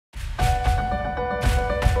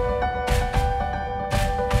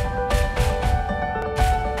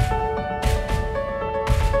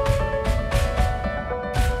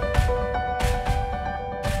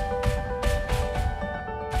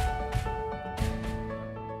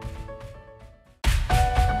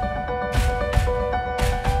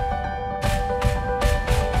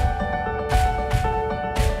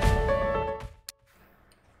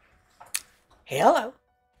Hello,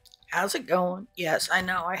 how's it going? Yes, I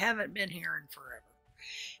know I haven't been here in forever.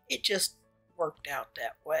 It just worked out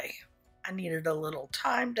that way. I needed a little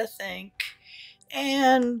time to think,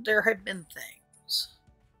 and there have been things.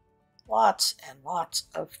 Lots and lots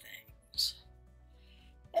of things.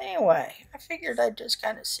 Anyway, I figured I'd just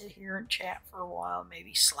kind of sit here and chat for a while,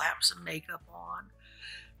 maybe slap some makeup on.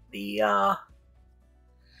 The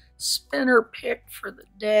spinner pick for the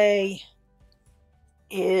day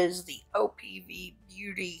is the OPV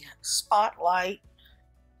Beauty Spotlight.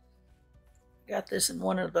 Got this in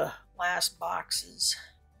one of the last boxes.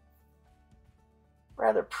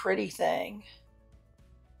 Rather pretty thing.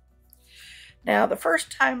 Now, the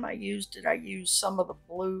first time I used it, I used some of the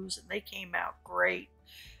blues and they came out great.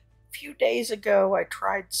 A few days ago, I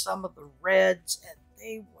tried some of the reds and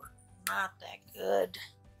they were not that good.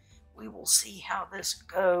 We will see how this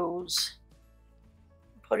goes.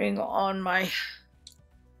 Putting on my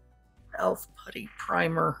Elf Putty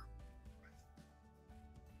Primer.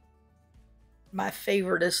 My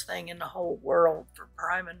favoriteest thing in the whole world for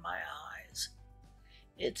priming my eyes.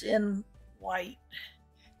 It's in white.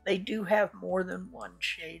 They do have more than one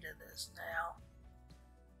shade of this now.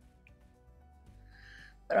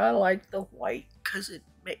 But I like the white because it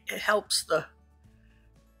helps the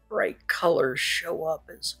bright colors show up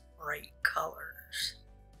as bright colors.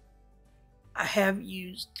 I have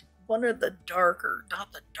used one of the darker,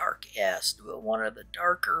 not the darkest, but one of the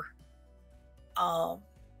darker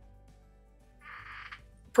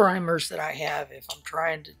primers that I have if I'm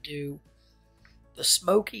trying to do the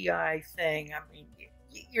smoky eye thing. I mean,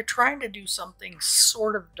 you're trying to do something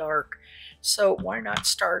sort of dark, so why not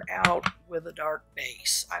start out with a dark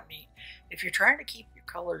base? I mean, if you're trying to keep your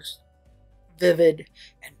colors vivid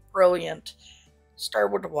and brilliant,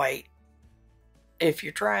 start with the white. If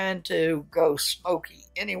you're trying to go smoky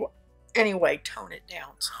anyway, tone it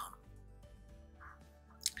down some.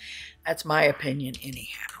 That's my opinion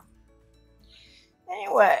anyhow.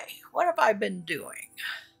 Anyway, what have I been doing?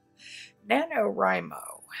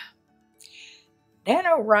 NaNoWriMo.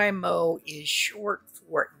 NaNoWriMo is short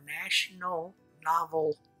for National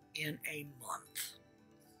Novel in a Month.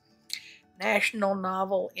 National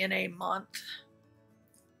Novel in a Month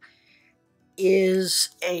is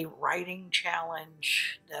a writing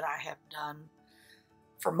challenge that I have done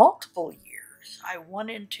for multiple years. I won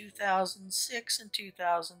in 2006 and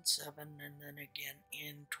 2007 and then again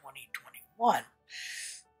in 2021.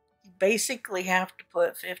 You basically have to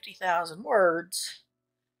put 50,000 words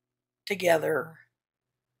together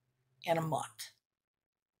in a month.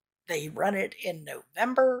 They run it in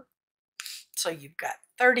November, so you've got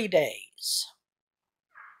 30 days.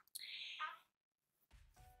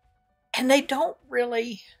 And they don't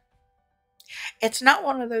really, it's not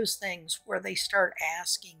one of those things where they start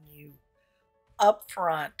asking you up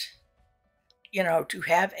front, to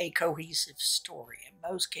have a cohesive story.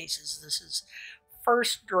 In most cases, this is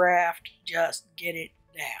first draft, just get it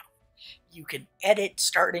down. You can edit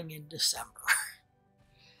starting in December.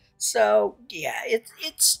 So, yeah,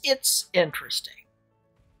 it's interesting.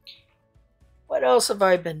 What else have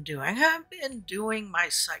I been doing? I've been doing my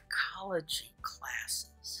psychology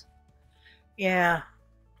classes. Yeah,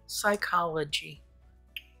 psychology.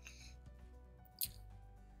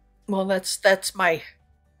 Well, that's my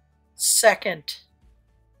second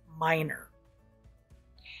minor.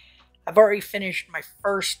 I've already finished my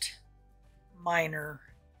first minor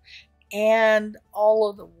and all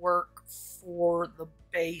of the work for the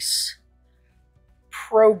base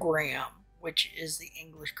program, which is the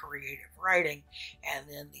English Creative Writing, and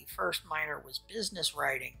then the first minor was business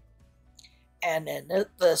writing, and then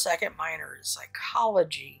the second minor is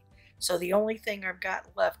psychology. So the only thing I've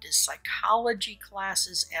got left is psychology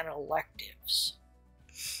classes and electives.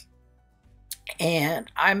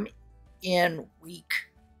 And I'm in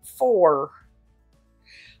week 4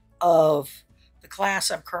 of the class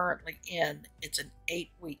I'm currently in. It's an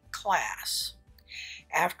 8-week class.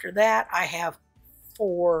 After that, I have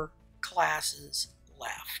 4 classes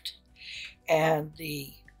left. And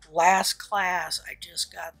the last class, I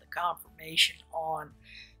just got the confirmation on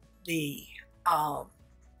the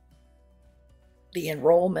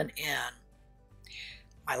enrollment in.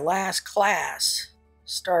 My last class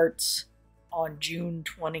starts on June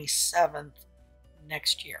 27th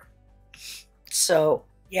next year. So,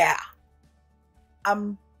 yeah,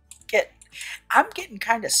 I'm getting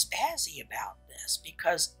kind of spazzy about this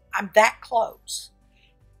because I'm that close.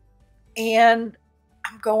 And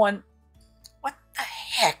I'm going, what the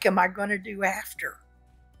heck am I going to do after?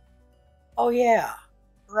 Oh, yeah,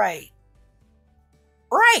 right.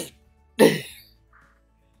 Right.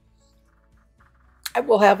 I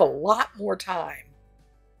will have a lot more time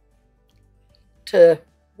to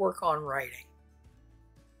work on writing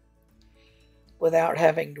without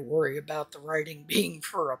having to worry about the writing being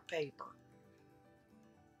for a paper.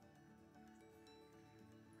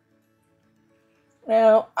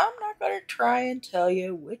 Now, I'm not going to try and tell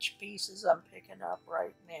you which pieces I'm picking up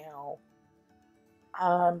right now.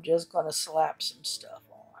 I'm just going to slap some stuff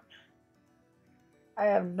on. I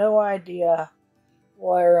have no idea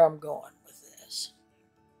where I'm going with this.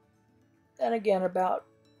 Then again, about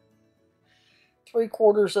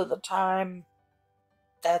 3/4 of the time,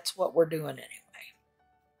 that's what we're doing anyway.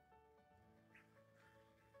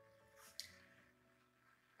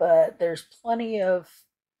 But there's plenty of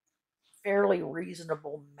fairly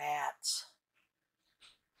reasonable mats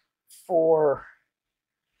for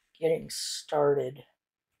getting started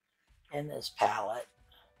in this palette.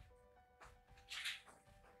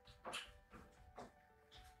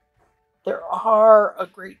 There are a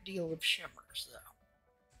great deal of shimmers, though.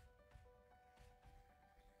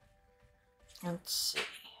 Let's see.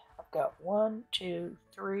 I've got 1, 2,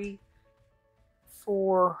 3,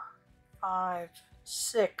 4, 5,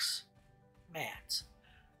 6 mats.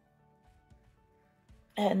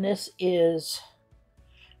 And this is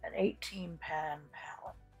an 18-pan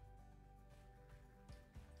palette.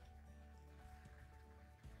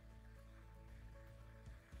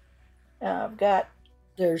 Now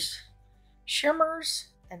there's shimmers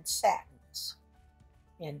and satins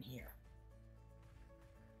in here.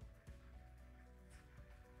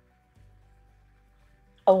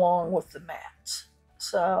 Along with the mats.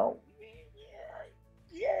 So,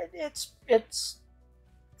 yeah, it's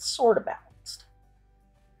sort of balanced.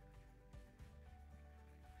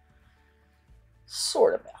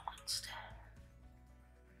 Sort of balanced.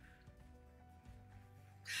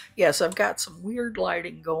 Yes, I've got some weird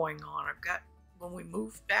lighting going on. When we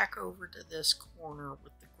move back over to this corner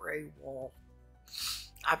with the gray wall,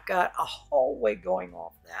 I've got a hallway going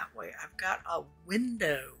off that way. I've got a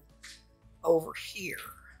window over here.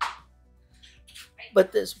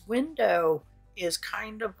 But this window is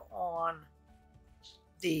kind of on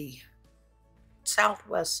the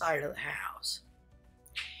southwest side of the house.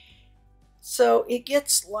 So it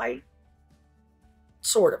gets light,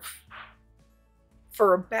 sort of,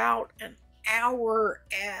 for about an hour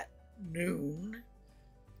at noon.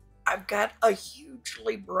 I've got a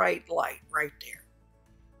hugely bright light right there.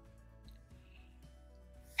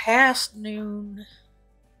 Past noon,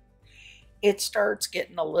 it starts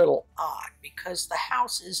getting a little odd because the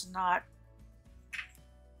house is not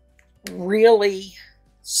really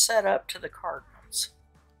set up to the cardinals.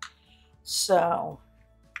 So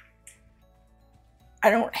I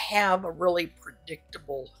don't have a really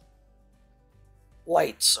predictable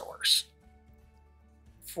light source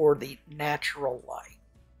for the natural light.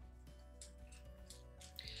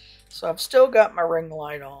 So I've still got my ring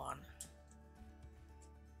light on.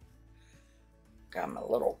 Got my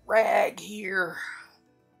little rag here.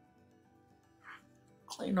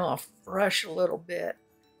 Clean off the brush a little bit.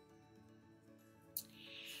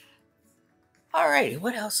 Alrighty,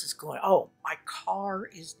 what else is going on? Oh, my car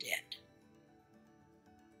is dead.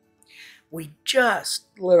 We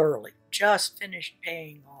literally just finished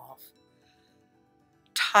paying off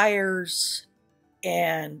tires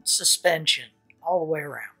and suspension all the way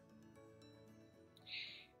around.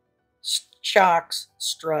 Shocks,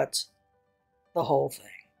 struts, the whole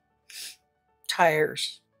thing.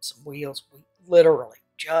 Tires, some wheels. We literally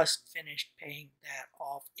just finished paying that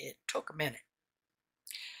off. It took a minute.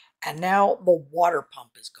 And now the water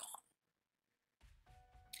pump is gone.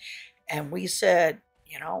 And we said,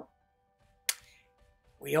 you know,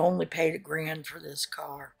 we only paid $1,000 for this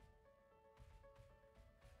car.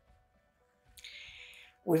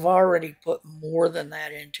 We've already put more than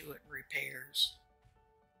that into it in repairs.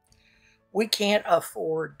 We can't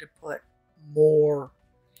afford to put more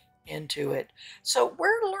into it. So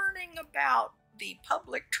we're learning about the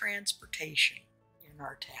public transportation in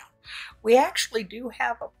our town. We actually do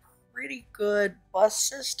have a pretty good bus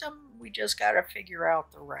system. We just got to figure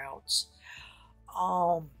out the routes.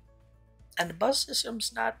 And the bus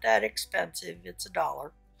system's not that expensive. It's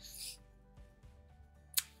 $1.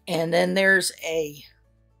 And then there's a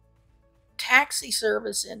taxi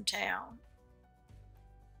service in town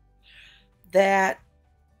that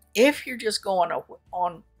if you're just going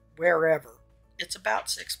on wherever, it's about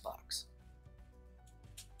 $6.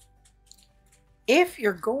 If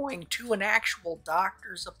you're going to an actual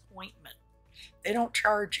doctor's appointment, they don't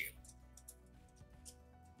charge you.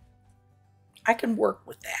 I can work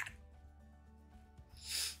with that.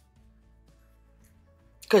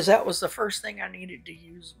 Because that was the first thing I needed to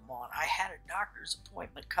use them on. I had a doctor's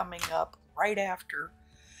appointment coming up right after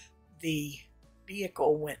the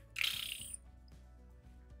vehicle went.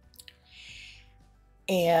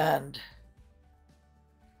 And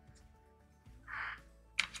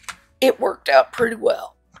it worked out pretty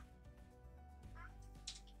well.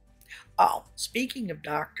 Oh, speaking of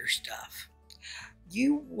doctor stuff,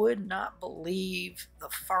 you would not believe the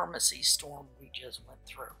pharmacy storm we just went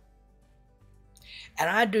through. And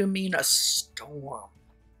I do mean a storm.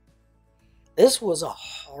 This was a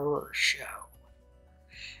horror show.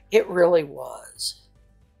 It really was.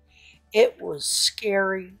 It was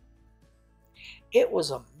scary. It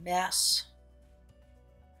was a mess.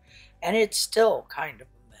 And it's still kind of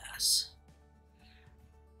a mess.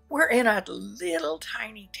 We're in a little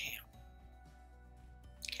tiny town.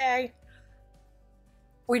 Okay?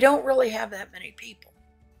 We don't really have that many people.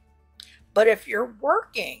 But if you're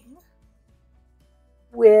working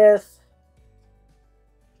with,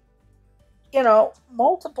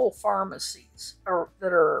 multiple pharmacies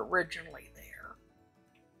that are originally there,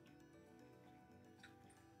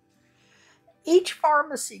 each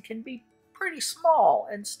pharmacy can be pretty small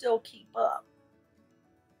and still keep up.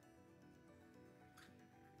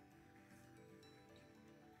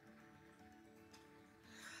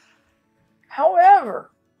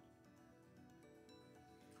 However,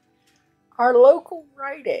 our local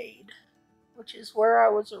Rite Aid, which is where I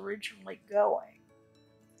was originally going,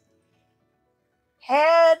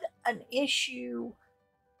 had an issue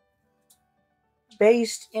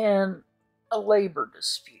based in a labor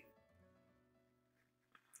dispute.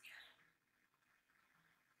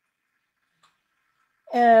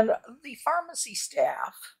 And the pharmacy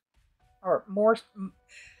staff, or more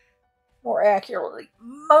accurately,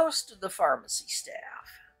 most of the pharmacy staff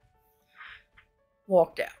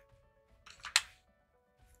walked out.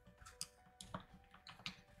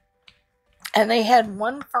 And they had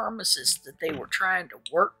one pharmacist that they were trying to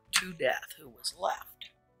work to death who was left.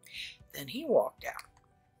 Then he walked out.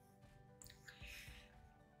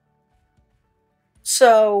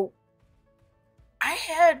 So I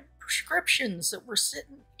had prescriptions that were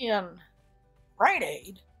sitting in Rite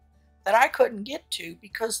Aid that I couldn't get to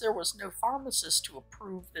because there was no pharmacist to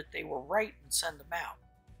approve that they were right and send them out.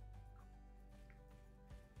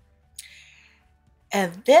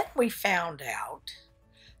 And then we found out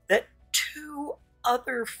that 2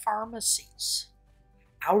 other pharmacies,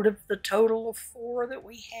 out of the total of 4 that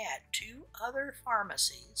we had, 2 other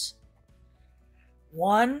pharmacies,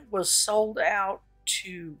 one was sold out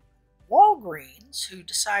to Walgreens, who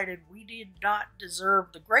decided we did not deserve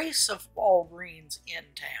the grace of Walgreens in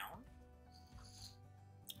town.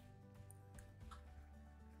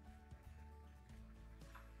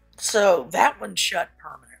 So that one shut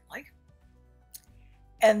permanently.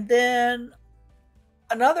 And then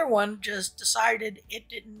another one just decided it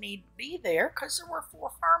didn't need to be there because there were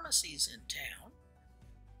 4 pharmacies in town.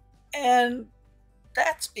 And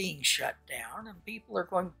that's being shut down, and people are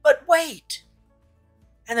going, but wait.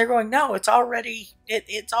 And they're going, no, it's already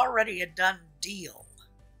a done deal.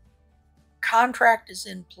 Contract is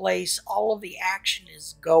in place. All of the action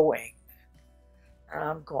is going. And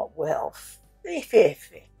I'm going, well,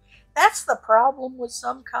 that's the problem with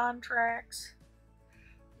some contracts.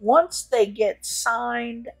 Once they get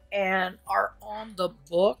signed and are on the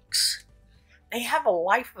books, they have a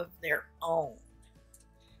life of their own.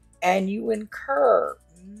 And you incur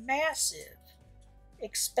massive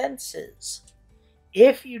expenses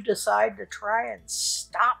if you decide to try and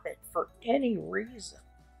stop it for any reason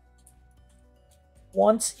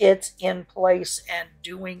once it's in place and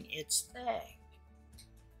doing its thing.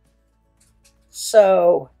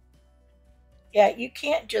 So, yeah, you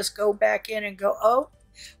can't just go back in and go, oh,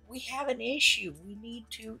 we have an issue. We need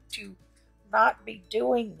to not be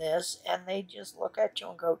doing this. And they just look at you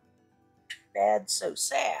and go, too bad, so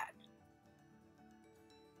sad.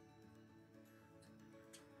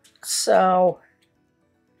 So,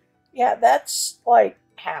 yeah, that's like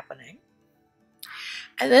happening.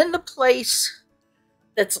 And then the place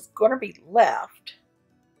that's going to be left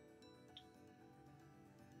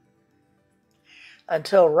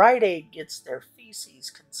until Rite Aid gets their feces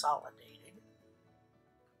consolidated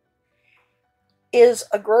is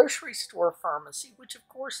a grocery store pharmacy, which of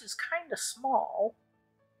course is kind of small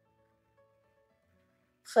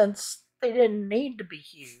since they didn't need to be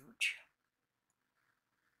huge,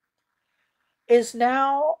 is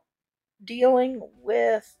now dealing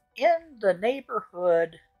with, in the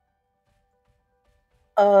neighborhood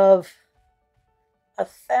of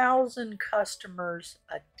 1,000 customers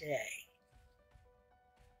a day.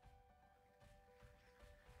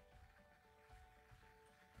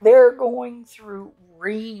 They're going through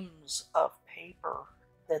reams of paper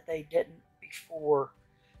that they didn't before,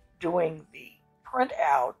 doing the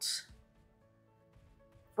printouts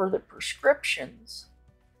for the prescriptions,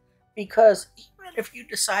 Because even if you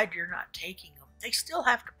decide you're not taking them, they still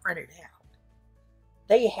have to print it out.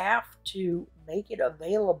 They have to make it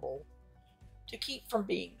available to keep from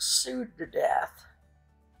being sued to death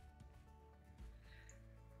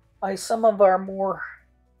by some of our more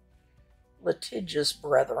litigious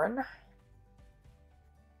brethren.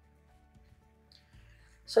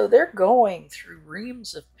 So they're going through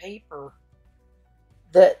reams of paper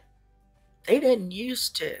that they didn't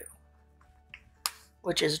used to,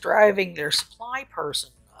 which is driving their supply person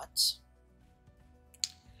nuts.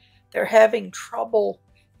 They're having trouble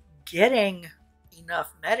getting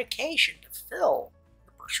enough medication to fill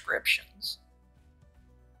the prescriptions.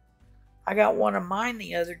 I got one of mine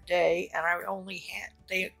the other day, and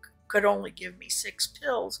they could only give me 6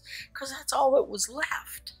 pills because that's all that was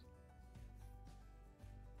left.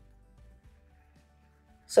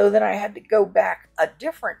 So then I had to go back a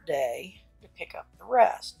different day to pick up the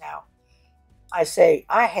rest. Now, I say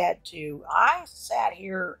I sat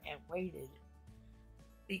here and waited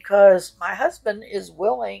because my husband is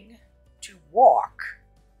willing to walk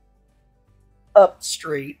up the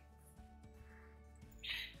street.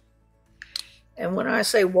 And when I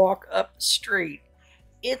say walk up the street,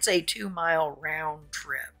 it's a 2-mile round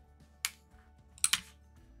trip.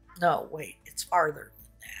 No, wait, it's farther than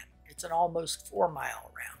that. It's an almost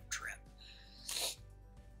 4-mile round trip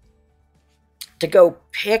to go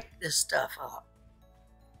pick this stuff up.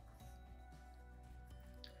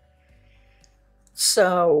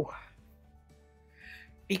 So,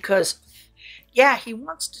 because, yeah, he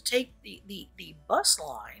wants to take the bus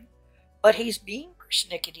line, but he's being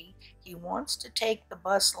persnickety. He wants to take the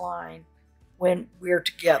bus line when we're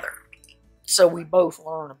together. So we both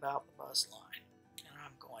learn about the bus line. And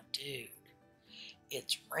I'm going, dude,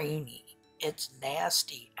 it's rainy. It's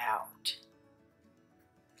nasty out.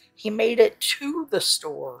 He made it to the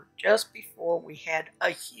store just before we had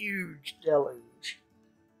a huge deluge.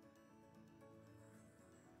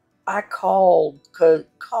 I called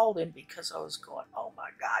him because I was going, oh my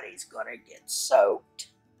God, he's going to get soaked.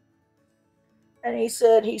 And he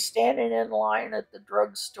said he's standing in line at the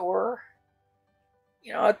drugstore,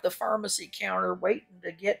 at the pharmacy counter waiting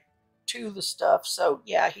to get to the stuff. So,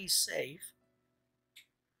 yeah, he's safe.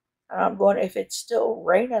 And I'm going, if it's still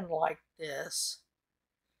raining like this,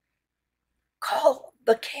 call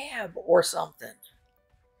the cab or something.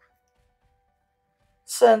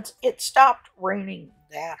 Since it stopped raining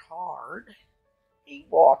that hard, he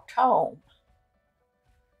walked home.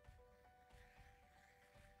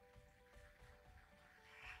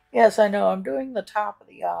 Yes, I know, I'm doing the top of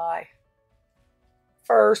the eye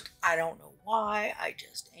first. I don't know why, I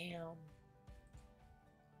just am.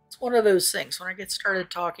 It's one of those things. When I get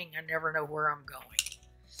started talking, I never know where I'm going.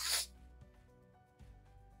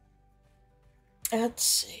 Let's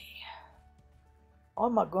see. What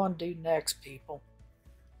am I going to do next, people?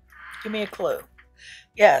 Give me a clue.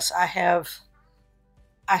 Yes, I have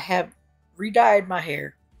re-dyed my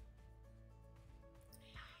hair.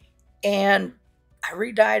 And I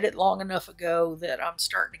re-dyed it long enough ago that I'm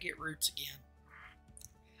starting to get roots again.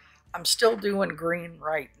 I'm still doing green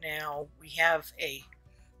right now. We have a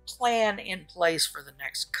plan in place for the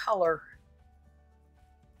next color,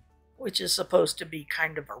 which is supposed to be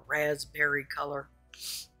kind of a raspberry color.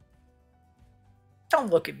 Don't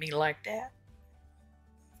look at me like that.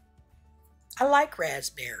 I like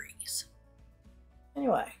raspberries.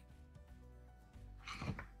 Anyway,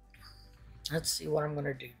 let's see what I'm going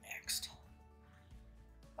to do next.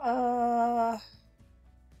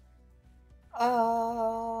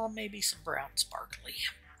 Maybe some brown sparkly.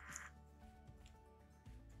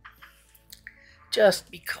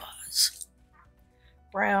 Just because.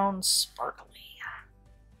 Brown sparkly.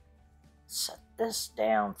 Set this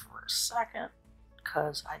down for a second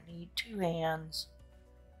because I need 2 hands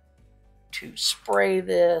to spray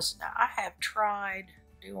this. Now, I have tried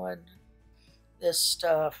doing this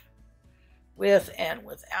stuff with and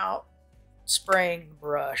without spraying the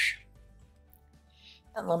brush.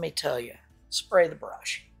 And let me tell you, spray the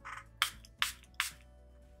brush.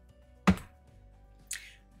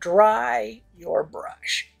 Dry your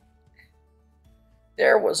brush.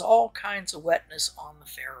 There was all kinds of wetness on the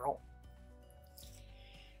ferrule.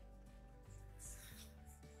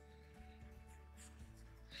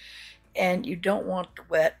 And you don't want the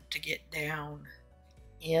wet to get down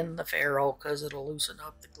in the ferrule because it'll loosen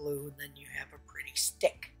up the glue and then you have a pretty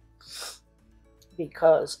stick.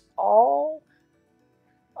 Because all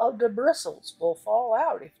of the bristles will fall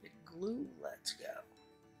out if the glue lets go.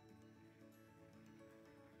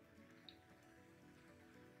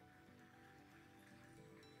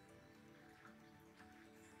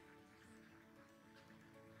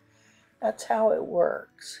 That's how it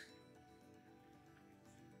works.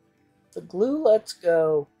 The glue lets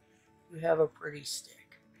go, you have a pretty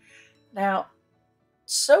stick. Now,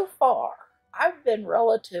 so far, I've been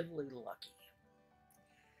relatively lucky.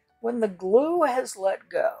 When the glue has let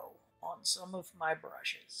go on some of my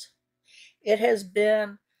brushes, it has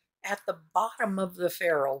been at the bottom of the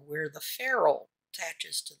ferrule where the ferrule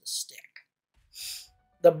attaches to the stick.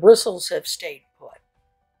 The bristles have stayed put.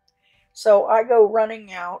 So I go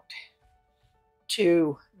running out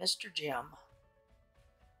to Mr. Jim,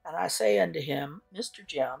 and I say unto him, Mr.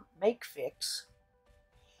 Jim, make fix.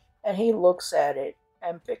 And he looks at it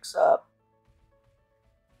and picks up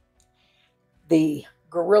the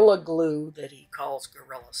Gorilla Glue that he calls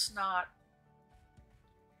Gorilla Snot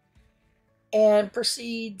and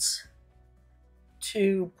proceeds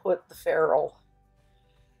to put the ferrule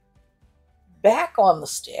back on the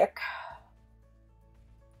stick.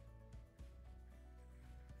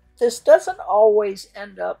 This doesn't always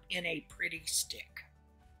end up in a pretty stick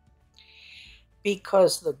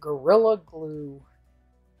because the Gorilla Glue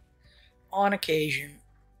on occasion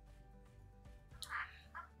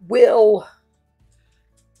will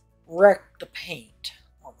wreck the paint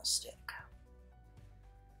on the stick.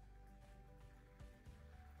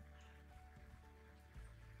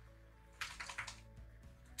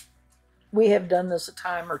 We have done this a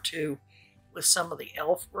time or two with some of the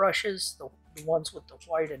elf brushes, the ones with the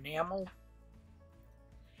white enamel.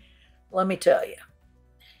 Let me tell you,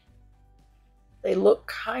 they look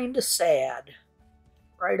kind of sad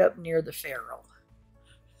right up near the ferrule.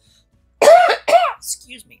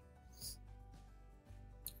 Excuse me.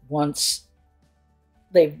 Once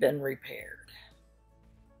they've been repaired.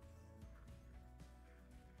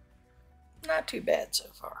 Not too bad so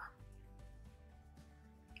far.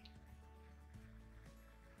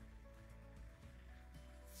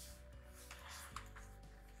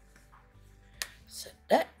 Set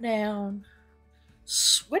that down.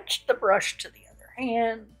 Switch the brush to the other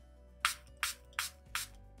hand.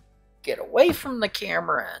 Get away from the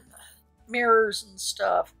camera and the mirrors and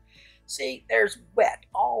stuff. See, there's wet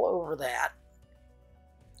all over that.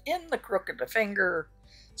 In the crook of the finger.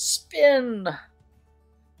 Spin.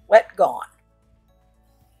 Wet gone.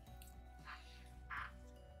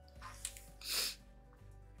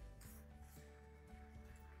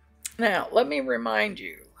 Now, let me remind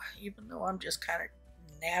you, even though I'm just kind of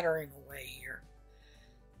nattering away here,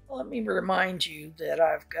 let me remind you that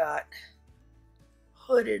I've got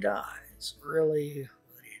hooded eyes, really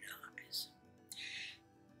hooded eyes.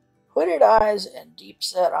 Hooded eyes and deep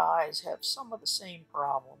set eyes have some of the same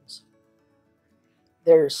problems.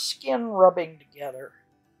 There's skin rubbing together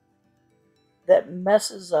that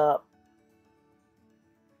messes up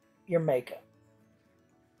your makeup.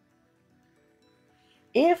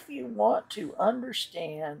 If you want to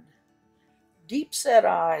understand deep set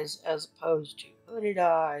eyes as opposed to hooded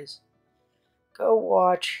eyes, go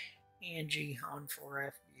watch Angie on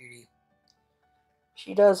 4F Beauty.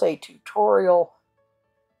 She does a tutorial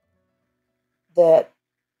that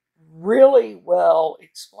really well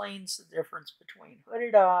explains the difference between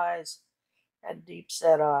hooded eyes and deep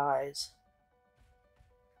set eyes.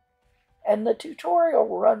 And the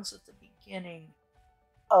tutorial runs at the beginning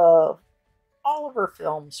of all of her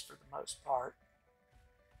films for the most part.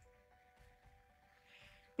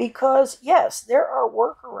 Because, yes, there are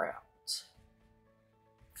workarounds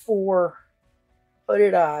for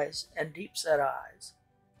hooded eyes and deep set eyes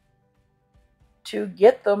to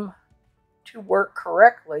get them to work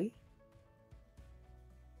correctly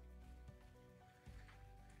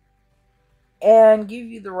and give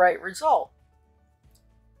you the right result.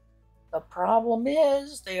 The problem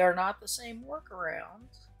is they are not the same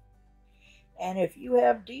workarounds. And if you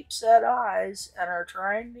have deep set eyes and are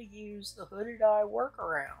trying to use the hooded eye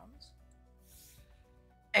workarounds,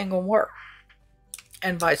 ain't gonna work.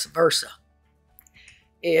 And vice versa.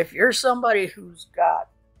 If you're somebody who's got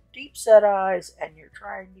deep set eyes and you're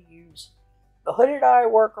trying to use the hooded eye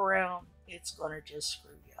workaround, it's gonna just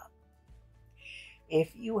screw you up.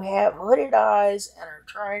 If you have hooded eyes and are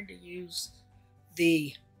trying to use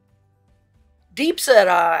the deep set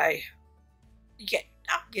eye,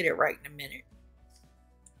 I'll get it right in a minute.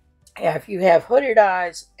 Yeah, if you have hooded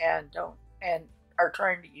eyes and are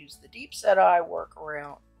trying to use the deep set eye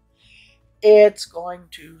workaround, it's going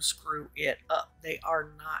to screw it up. They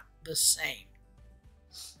are not the same.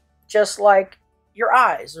 Just like your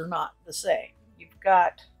eyes are not the same. You've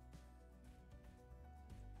got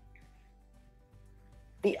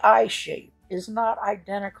the eye shape is not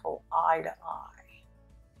identical eye to eye.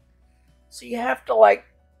 So you have to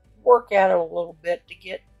work at it a little bit to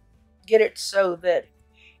get it so that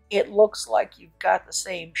it looks like you've got the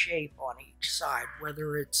same shape on each side,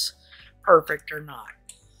 whether it's perfect or not.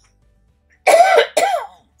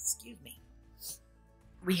 excuse me,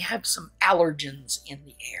 we have some allergens in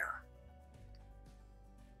the air.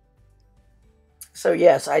 So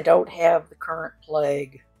yes, I don't have the current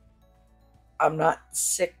plague. I'm not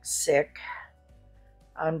sick.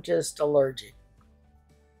 I'm just allergic.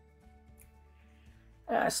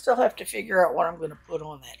 And I still have to figure out what I'm going to put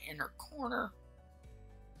on that inner corner.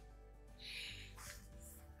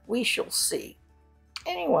 We shall see.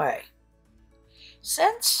 Anyway,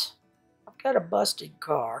 since I've got a busted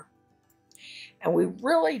car, and we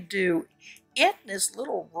really do, in this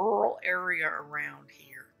little rural area around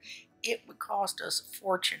here, it would cost us a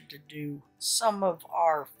fortune to do some of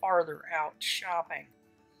our farther out shopping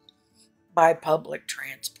by public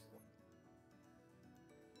transport.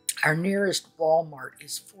 Our nearest Walmart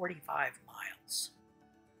is 45 miles.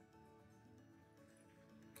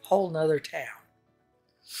 Whole nother town.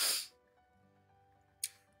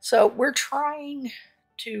 So we're trying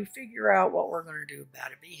to figure out what we're going to do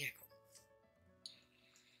about a vehicle.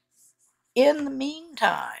 In the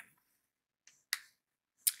meantime,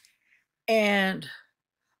 and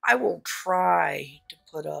I will try to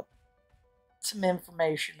put up some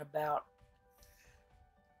information about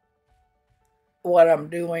what I'm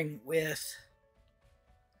doing with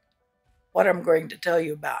what I'm going to tell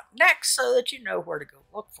you about next, so that you know where to go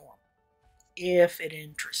look for them if it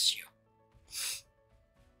interests you.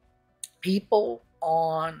 People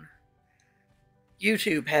on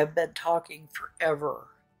YouTube have been talking forever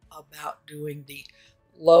about doing the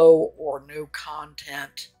low or no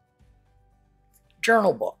content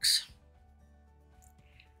journal books.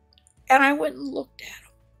 And I went and looked at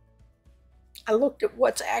them. I looked at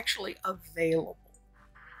what's actually available.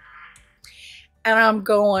 And I'm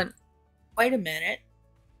going, wait a minute.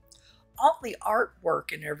 All the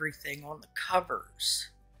artwork and everything on the covers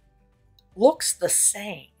looks the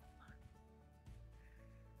same.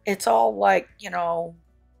 It's all like,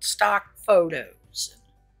 stock photos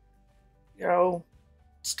and,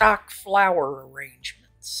 stock flower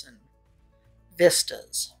arrangements and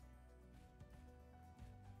vistas.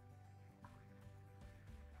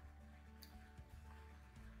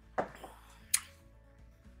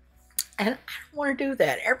 And I don't want to do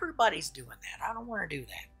that. Everybody's doing that. I don't want to do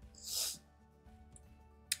that.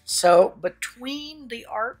 So between the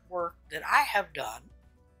artwork that I have done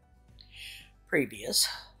previous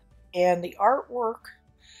and the artwork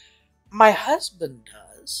my husband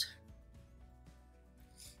does,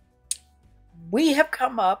 we have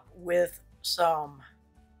come up with some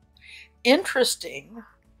interesting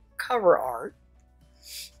cover art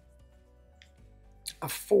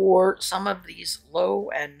for some of these low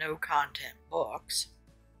and no content books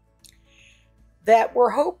that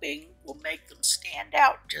we're hoping will make them stand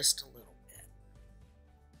out just a little bit.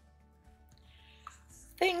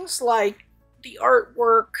 Things like the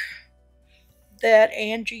artwork that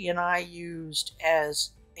Angie and I used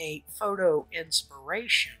as a photo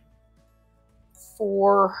inspiration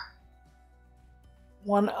for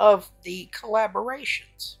one of the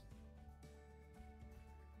collaborations.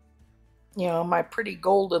 My pretty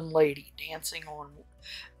golden lady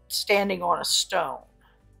standing on a stone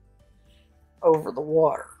over the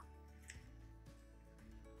water.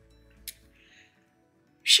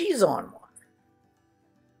 She's on one.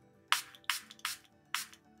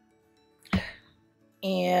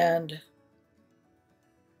 And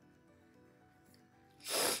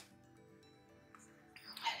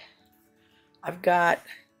I've got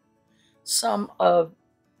some of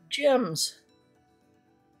Jim's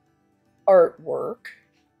artwork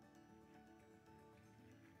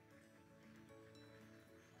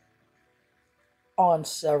on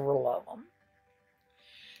several of them.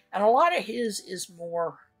 And a lot of his is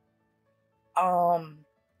more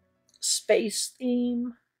space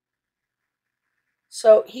theme.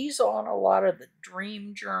 So he's on a lot of the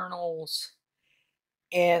dream journals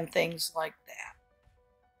and things like that.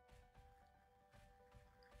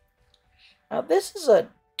 Now this is a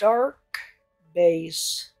dark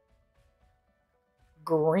base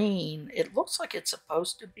green. It looks like it's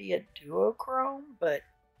supposed to be a duochrome, but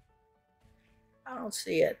I don't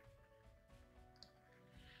see it.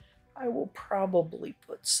 I will probably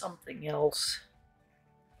put something else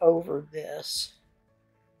over this.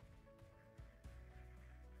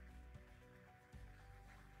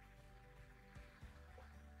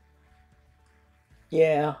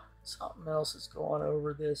 Yeah, something else is going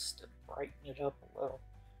over this to brighten it up a little.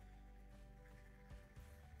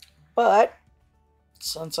 But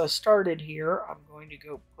since I started here, I'm going to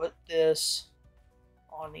go put this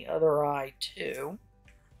on the other eye too,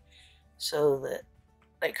 so that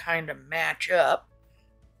they kind of match up.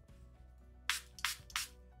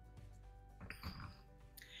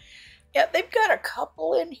 Yeah, they've got a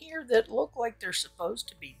couple in here that look like they're supposed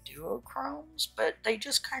to be duochromes, but they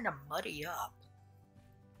just kind of muddy up.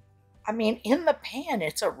 I mean, in the pan,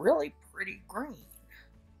 it's a really pretty green.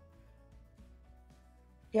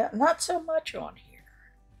 Yeah, not so much on here.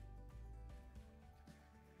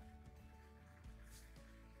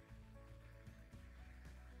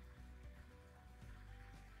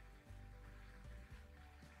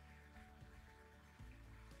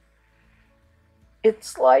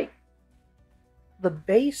 It's like the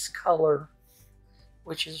base color,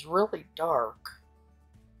 which is really dark,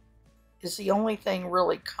 is the only thing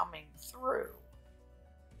really coming through.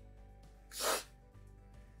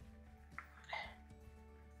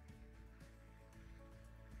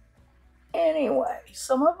 Anyway,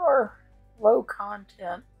 some of our low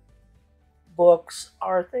content books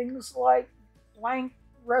are things like blank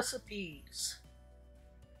recipes.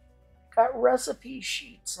 Got recipe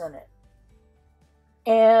sheets in it.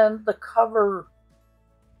 And the cover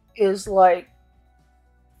is like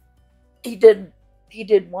he did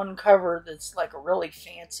one cover that's like a really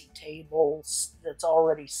fancy table that's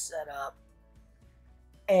already set up,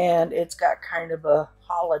 and it's got kind of a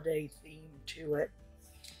holiday theme to it,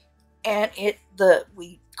 and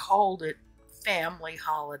we called it Family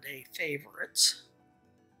Holiday Favorites.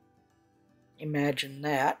 Imagine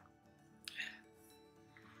that.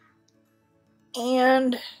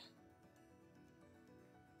 And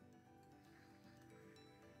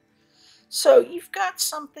so you've got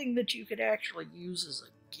something that you could actually use as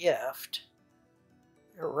a gift.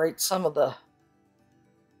 Write some of the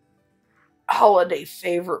holiday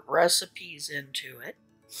favorite recipes into it.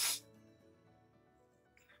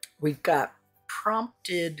 We've got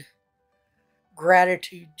prompted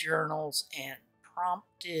gratitude journals and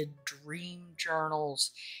prompted dream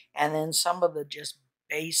journals, and then some of the just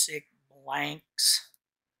basic blanks.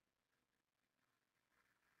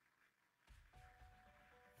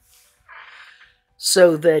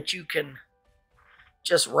 So that you can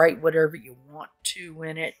just write whatever you want to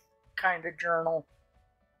in it, kind of journal.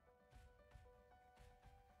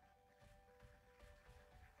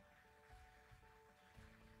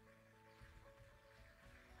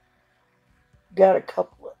 Got a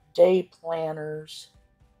couple of day planners.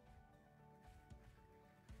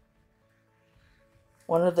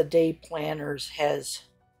 One of the day planners has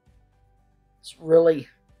this really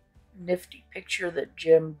nifty picture that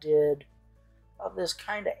Jim did of this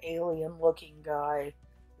kind of alien looking guy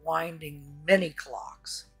winding mini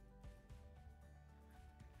clocks.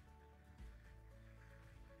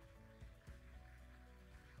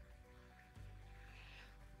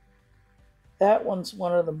 That one's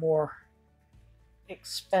one of the more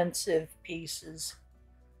expensive pieces,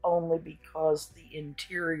 only because the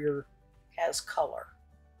interior has color.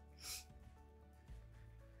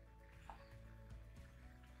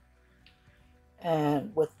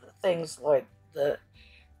 And with the things like the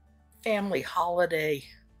family holiday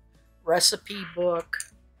recipe book,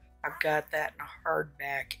 I've got that in a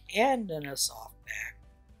hardback and in a softback.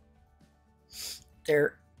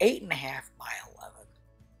 They're 8.5 by 11.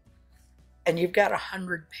 And you've got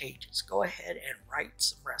 100 pages. Go ahead and write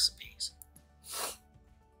some recipes.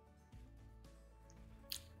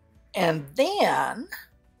 And then,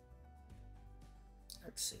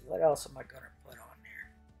 let's see, what else am I going to put on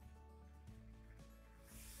there?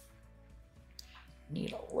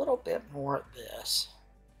 Need a little bit more of this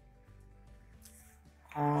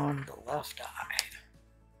on the left eye.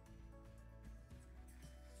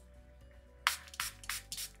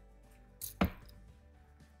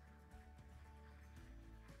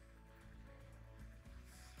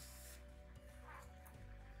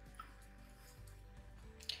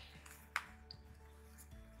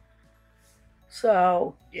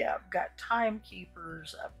 So, yeah, I've got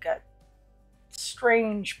timekeepers, I've got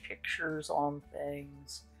strange pictures on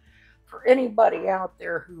things. For anybody out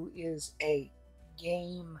there who is a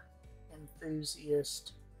game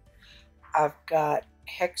enthusiast, I've got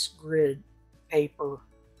hex grid paper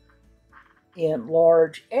in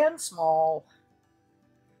large and small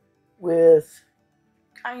with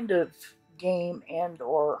kind of game and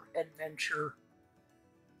or adventure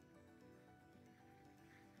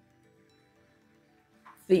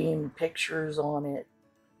theme pictures on it.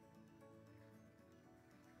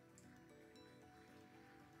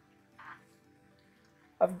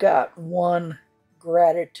 I've got one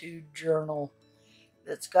gratitude journal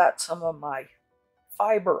that's got some of my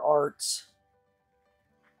fiber arts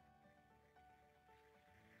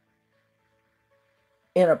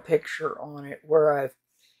in a picture on it where I've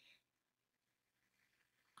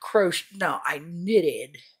I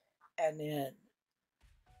knitted and then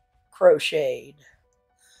crocheted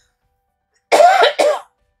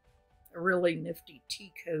a really nifty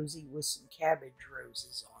tea cozy with some cabbage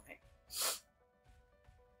roses on it.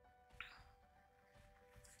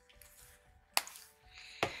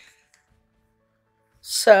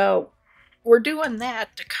 So we're doing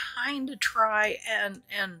that to kind of try and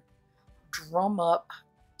drum up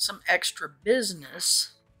some extra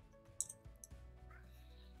business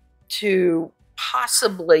to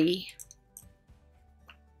possibly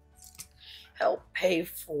help pay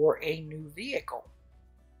for a new vehicle.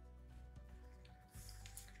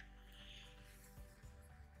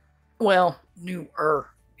 Well, newer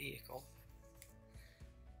vehicle.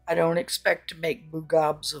 I don't expect to make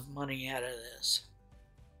boogobs of money out of this.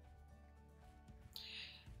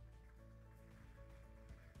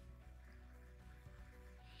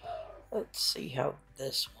 Let's see how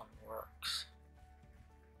this one works.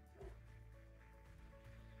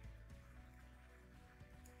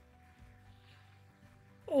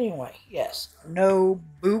 Anyway, yes, no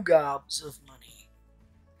boogobs of money.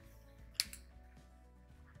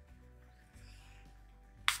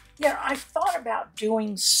 Yeah, I thought about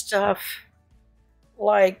doing stuff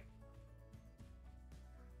like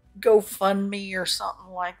GoFundMe or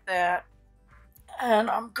something like that. And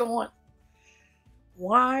I'm going,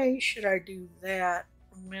 why should I do that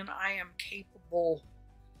when I am capable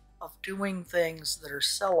of doing things that are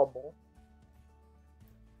sellable?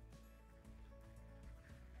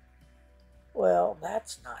 Well,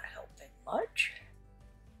 that's not helping much.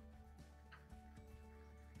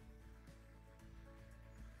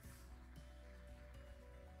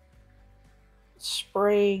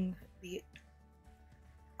 Spraying the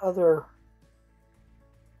other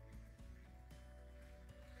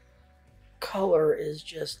color is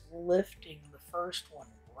just lifting the first one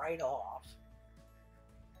right off.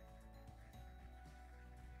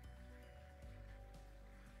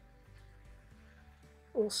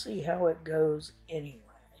 We'll see how it goes anyway.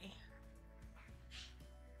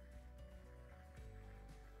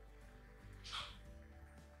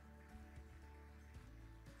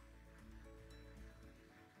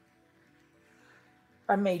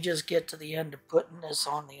 I may just get to the end of putting this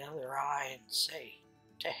on the other eye and say,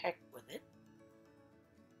 to heck with it.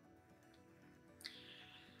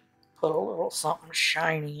 Put a little something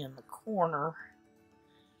shiny in the corner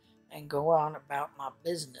and go on about my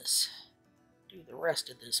business. Do the rest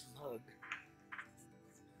of this mug.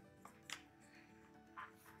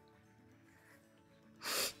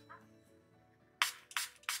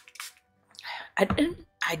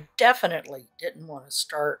 I definitely didn't want to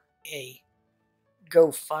start a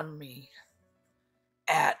GoFundMe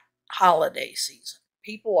at holiday season.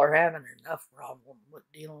 People are having enough problem with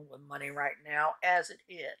dealing with money right now as it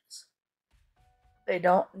is. They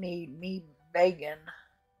don't need me begging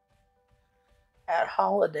at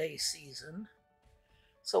holiday season.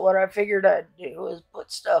 So what I figured I'd do is put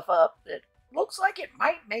stuff up that looks like it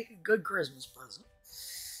might make a good Christmas present.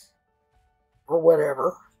 Or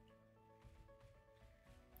whatever.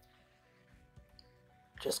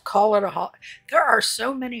 Just call it a holiday. There are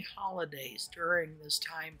so many holidays during this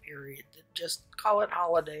time period that just call it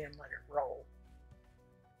holiday and let it roll.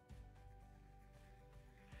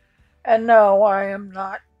 And no, I am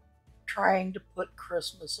not trying to put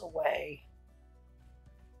Christmas away.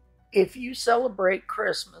 If you celebrate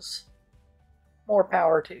Christmas, more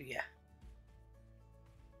power to you.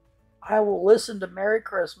 I will listen to Merry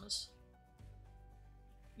Christmas.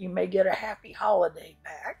 You may get a happy holiday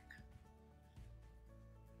back.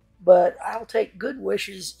 But I'll take good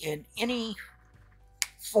wishes in any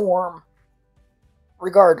form,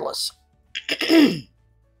 regardless. I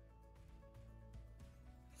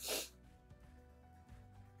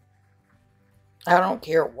don't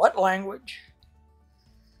care what language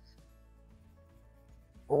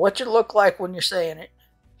or what you look like when you're saying it,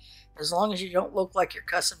 as long as you don't look like you're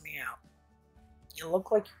cussing me out. You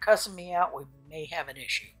look like you're cussing me out, we may have an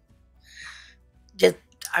issue.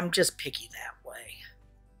 I'm just picky that way.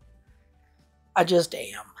 I just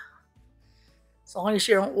am. As long as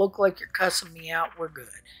you don't look like you're cussing me out, we're good.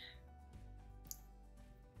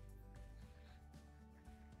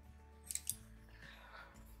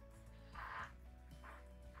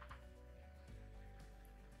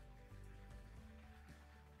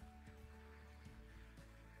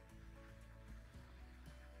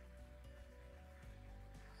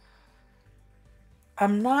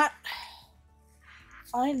 I'm not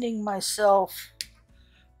finding myself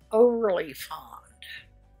overly fond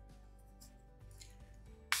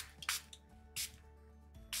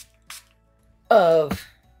of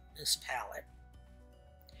this palette.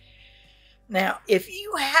 Now, if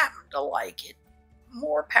you happen to like it,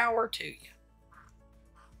 more power to you.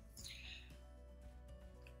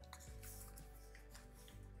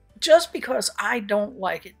 just because I don't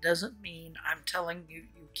like it doesn't mean I'm telling you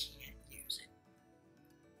you can't use it.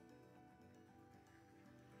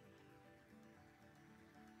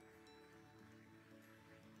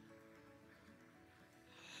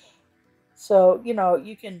 So, you know,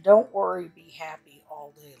 you can don't worry, be happy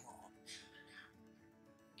all day long.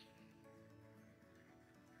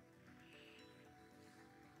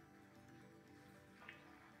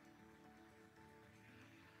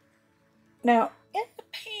 Now, in the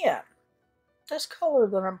pan, this color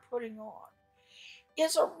that I'm putting on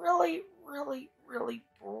is a really, really, really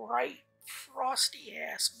bright, frosty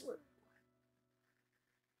ass blue.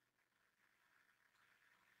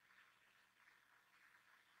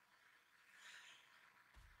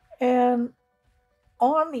 And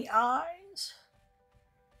on the eyes,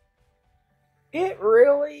 it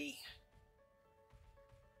really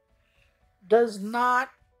does not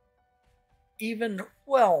even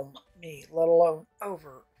whelm me, let alone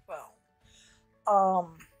overwhelm.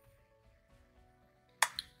 Um,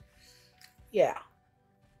 yeah.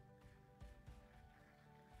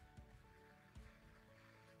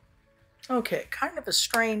 Okay, kind of a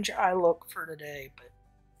strange eye look for today, but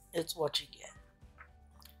it's what you get.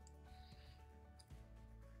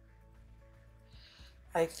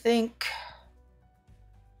 I think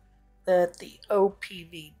that the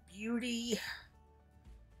OPV Beauty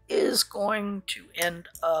is going to end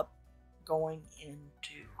up going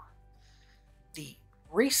into the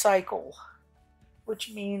recycle,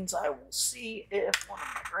 which means I will see if one of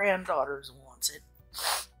my granddaughters wants it.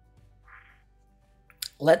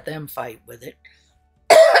 Let them fight with it.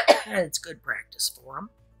 It's good practice for them.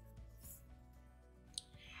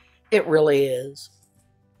 It really is.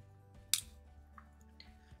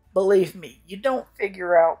 Believe me, you don't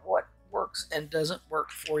figure out what works and doesn't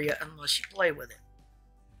work for you unless you play with it.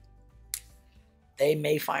 They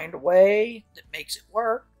may find a way that makes it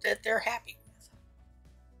work that they're happy with.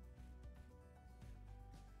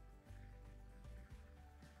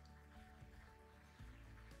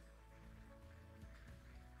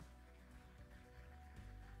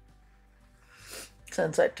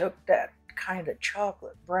 Since I took that kind of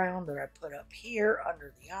chocolate brown that I put up here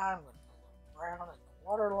under the eye, I'm going to put a little brown in the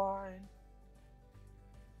waterline.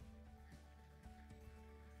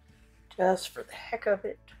 Just for the heck of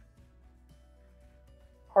it.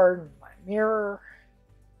 Pardon my mirror.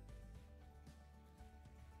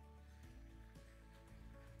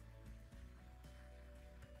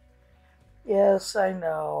 Yes, I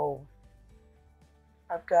know.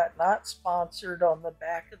 I've got not sponsored on the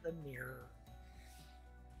back of the mirror.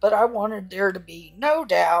 But I wanted there to be no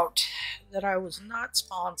doubt that I was not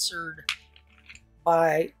sponsored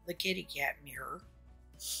by the kitty cat mirror.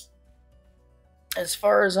 As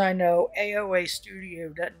far as I know, AOA Studio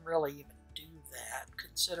doesn't really even do that,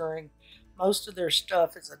 considering most of their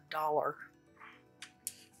stuff is $1.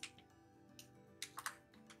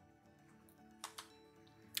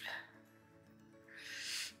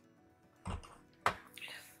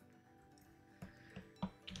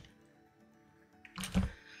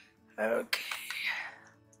 Okay.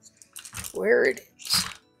 Where it is.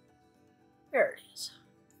 There it is.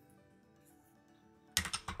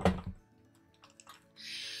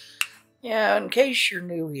 Yeah, in case you're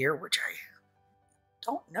new here, which I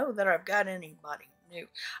don't know that I've got anybody new.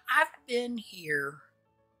 I've been here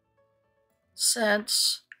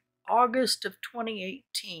since August of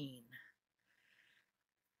 2018.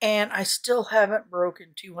 And I still haven't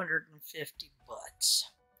broken 250 butts,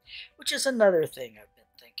 which is another thing I've been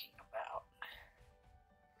thinking about.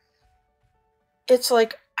 It's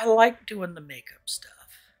like, I like doing the makeup stuff.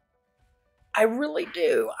 I really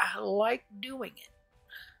do. I like doing it.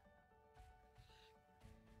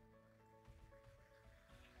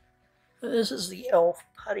 This is the e.l.f.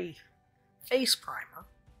 Putty Face Primer,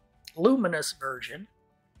 luminous version.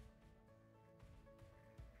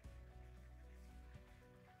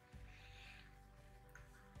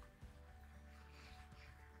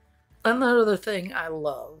 Another thing I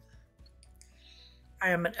love, I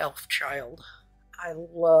am an e.l.f. child. I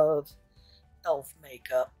love e.l.f.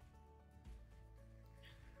 makeup.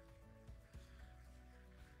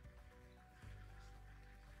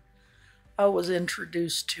 I was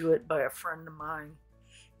introduced to it by a friend of mine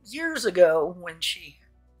years ago when she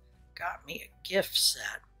got me a gift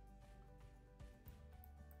set.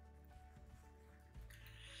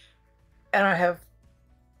 And I have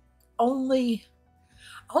only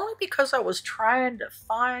because I was trying to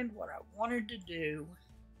find what I wanted to do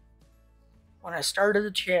when I started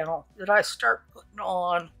the channel did I start putting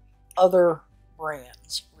on other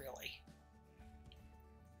brands, really.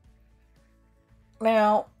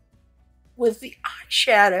 Now, with the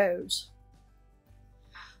eyeshadows,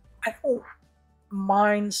 I don't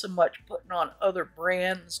mind so much putting on other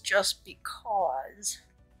brands just because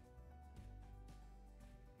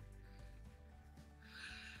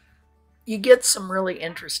you get some really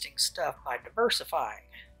interesting stuff by diversifying.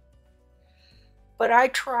 But I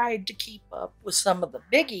tried to keep up with some of the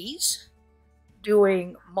biggies,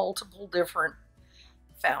 doing multiple different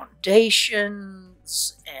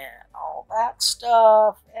foundations and all that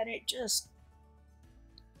stuff, and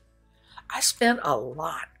I spent a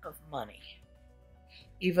lot of money,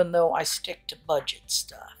 even though I stick to budget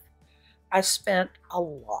stuff. I spent a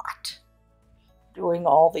lot doing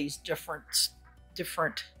all these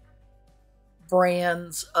different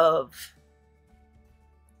brands of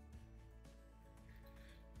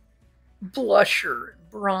blusher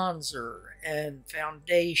and bronzer and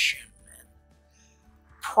foundation and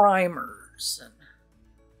primers and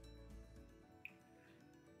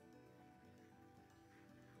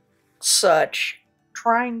such,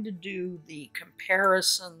 trying to do the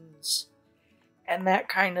comparisons and that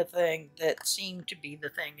kind of thing that seemed to be the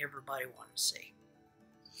thing everybody wanted to see.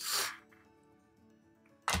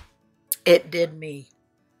 It did me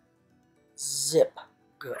zip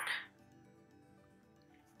good.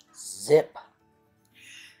 Zip.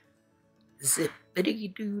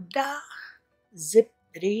 Zippity-doo-dah.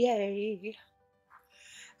 Zippity-yay.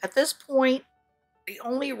 At this point, the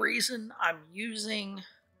only reason I'm using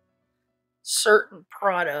certain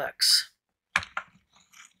products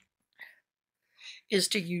is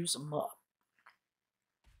to use them up.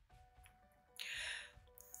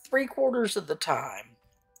 3/4 of the time,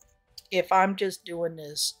 if I'm just doing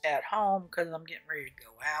this at home because I'm getting ready to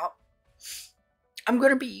go out, I'm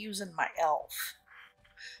going to be using my e.l.f.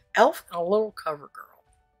 e.l.f. and a little CoverGirl.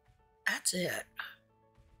 That's it.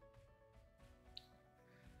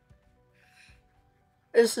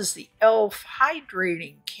 This is the e.l.f.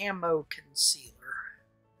 Hydrating Camo Concealer.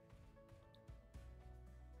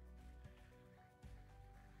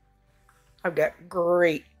 I've got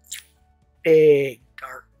great big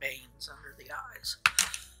dark veins under the eyes.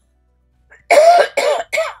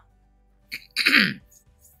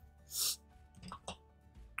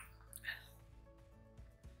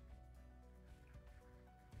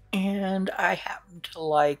 And I happen to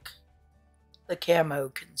like the camo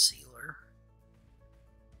concealer.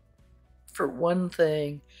 For one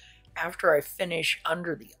thing, after I finish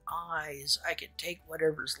under the eyes, I can take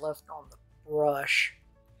whatever's left on the brush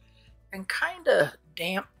and kind of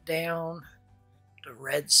damp down the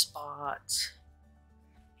red spots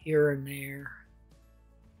here and there.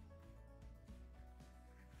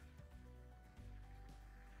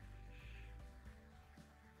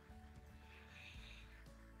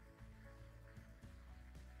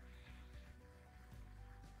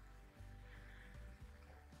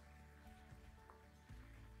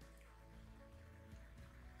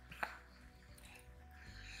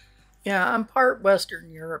 Yeah, I'm part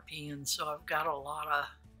Western European, so I've got a lot of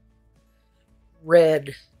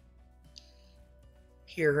red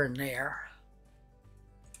here and there.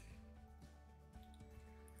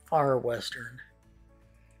 Far Western.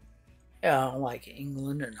 Yeah, like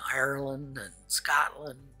England and Ireland and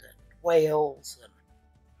Scotland and Wales and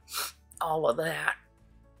all of that.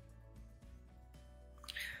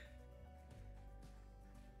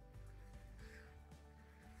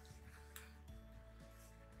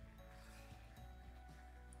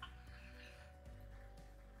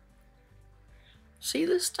 See,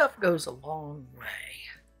 this stuff goes a long way.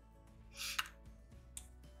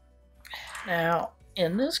 Now,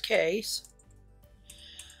 in this case,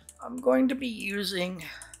 I'm going to be using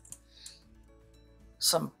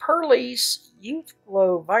some Pearlie's Youth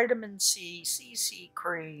Glow Vitamin C CC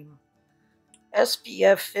Cream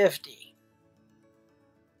SPF 50.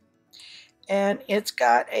 And it's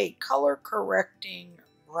got a color correcting,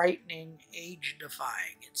 brightening, age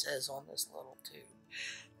defying, it says on this little tube.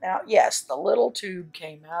 Now, yes, the little tube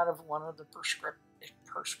came out of one of the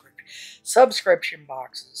subscription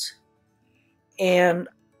boxes. And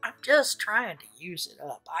I'm just trying to use it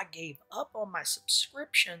up. I gave up on my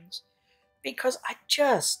subscriptions because I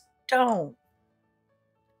just don't.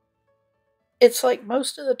 It's like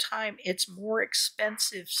most of the time it's more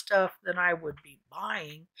expensive stuff than I would be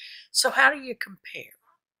buying. So how do you compare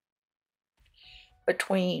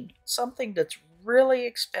between something that's really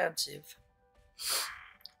expensive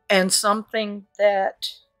and something that,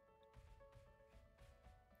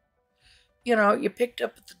 you know, you picked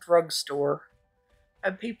up at the drugstore,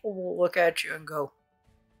 and people will look at you and go,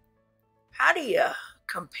 how do you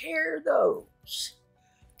compare those?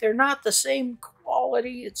 They're not the same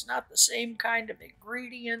quality. It's not the same kind of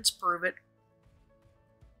ingredients. Prove it.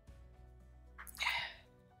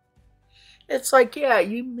 It's like, yeah,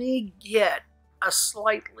 you may get a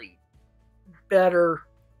slightly better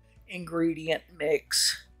ingredient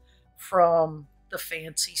mix from the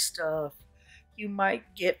fancy stuff. You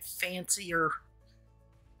might get fancier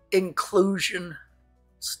inclusion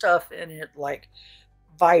stuff in it, like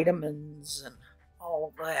vitamins and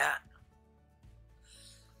all of that.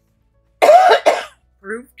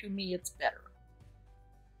 Prove to me it's better.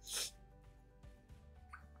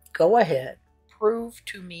 Go ahead. Prove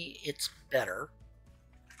to me it's better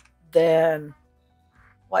than,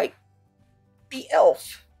 like, the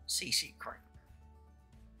e.l.f. CC cream.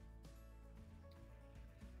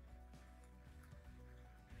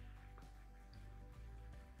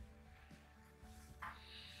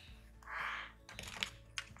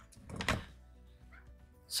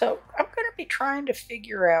 So I'm going to be trying to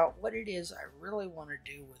figure out what it is I really want to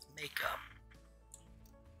do with makeup.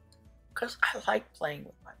 Because I like playing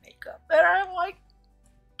with my makeup and I like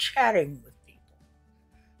chatting with people.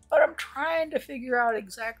 But I'm trying to figure out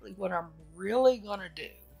exactly what I'm really going to do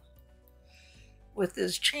with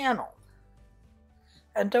this channel.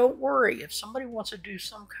 And don't worry, if somebody wants to do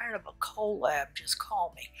some kind of a collab, just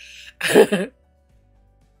call me.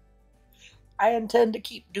 I intend to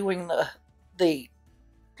keep doing the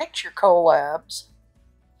picture collabs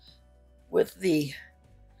with the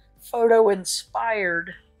photo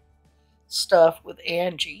inspired stuff with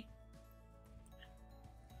Angie.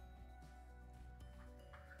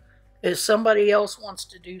 If somebody else wants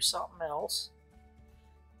to do something else,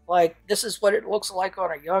 like this is what it looks like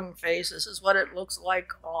on a young face, this is what it looks like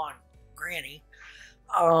on Granny,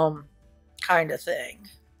 kind of thing,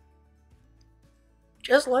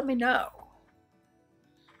 just let me know.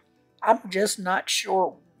 I'm just not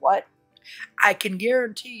sure what. I can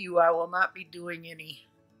guarantee you I will not be doing any,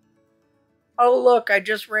 oh look, I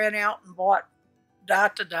just ran out and bought ...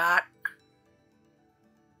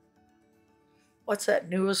 What's that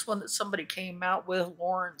newest one that somebody came out with,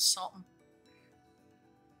 Lauren something?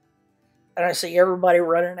 And I see everybody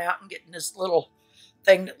running out and getting this little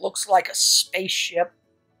thing that looks like a spaceship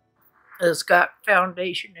that's got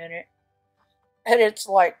foundation in it. And it's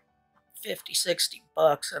like 50, 60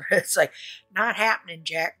 bucks. And it's like, not happening,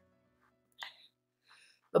 Jack.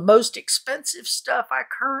 The most expensive stuff I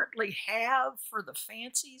currently have for the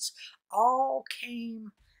fancies all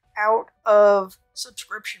came out of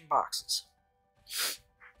subscription boxes.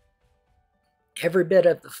 Every bit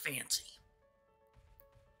of the fancy.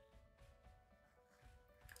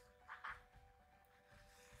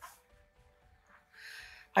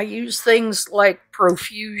 I use things like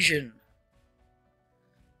Profusion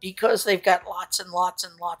because they've got lots and lots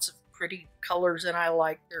and lots of pretty colors and I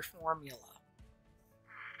like their formula.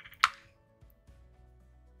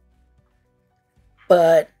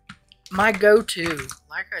 But my go-to,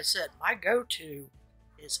 like I said, my go-to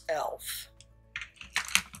is e.l.f.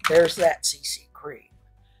 There's that CC cream.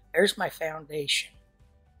 There's my foundation.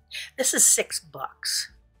 This is $6,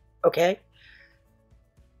 okay?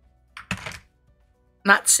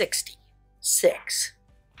 Not 60, 6.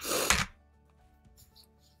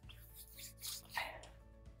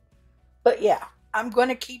 But yeah, I'm going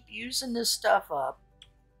to keep using this stuff up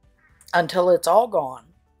until it's all gone.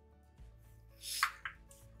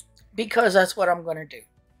 Because that's what I'm going to do.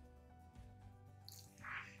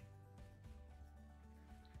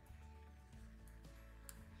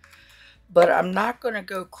 But I'm not going to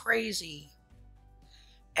go crazy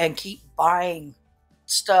and keep buying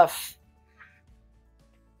stuff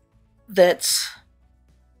that's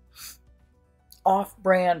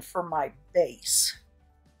off-brand for my base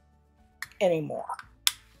anymore.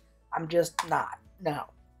 I'm just not. No.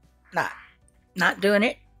 Not doing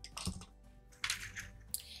it.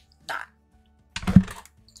 Not.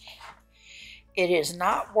 It is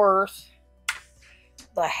not worth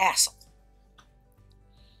the hassle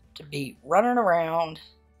to be running around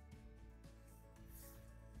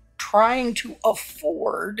trying to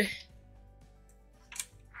afford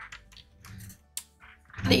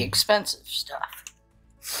the expensive stuff.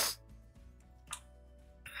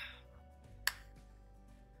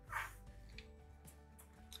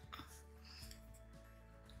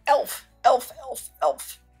 e.l.f., e.l.f., e.l.f.,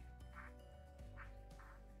 e.l.f.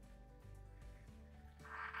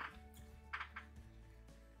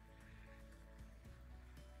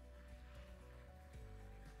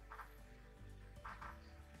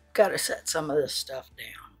 Gotta set some of this stuff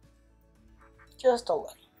down. Just a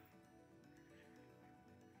little.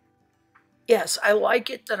 Yes, I like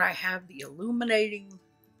it that I have the illuminating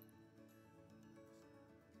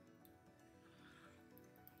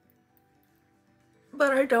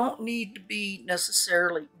but I don't need to be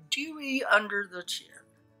necessarily dewy under the chin.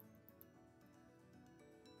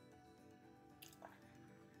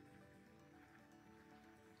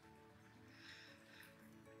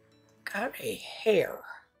 got a hair,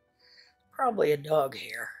 probably a dog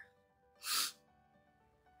hair.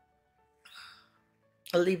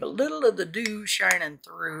 I leave a little of the dew shining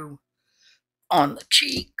through on the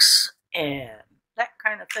cheeks and that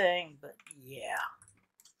kind of thing, but yeah.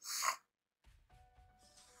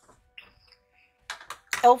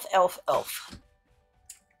 Elf, elf, elf.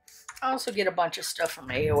 I also get a bunch of stuff from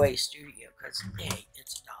AOA Studio because, hey,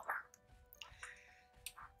 it's $1.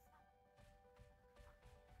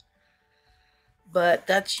 But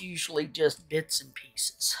that's usually just bits and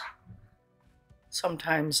pieces.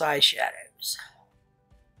 Sometimes eyeshadows.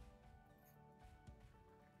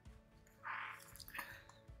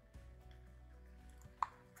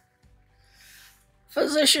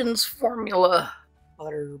 Physicians Formula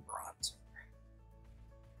Butter Bronzer.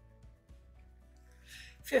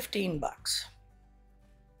 $15.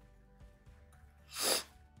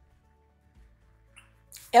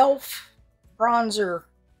 Elf Bronzer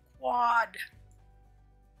Quad.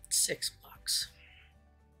 $6.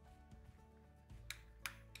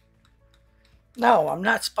 No, I'm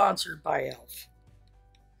not sponsored by Elf.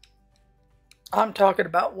 I'm talking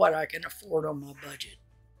about what I can afford on my budget.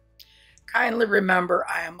 Kindly remember,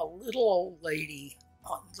 I am a little old lady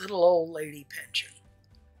on little old lady pension.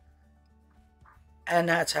 And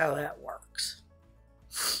that's how that works.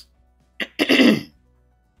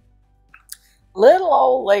 Little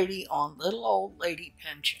old lady on little old lady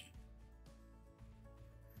pension.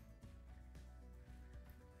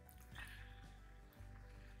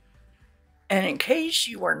 And in case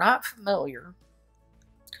you are not familiar,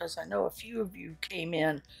 because I know a few of you came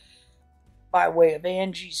in by way of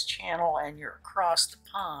Angie's channel and you're across the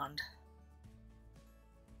pond,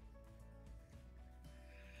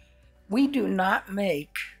 we do not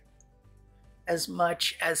make as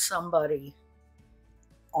much as somebody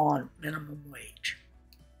on minimum wage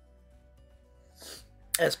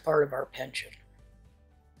as part of our pension.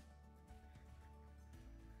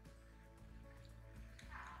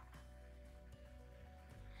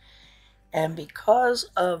 And because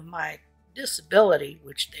of my disability,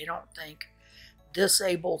 which they don't think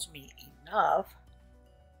disables me enough,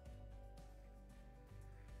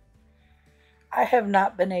 I have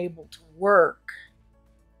not been able to work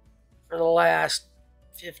for the last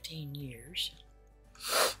 15 years.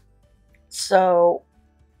 So,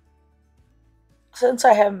 since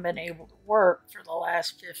I haven't been able to work for the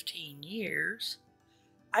last 15 years,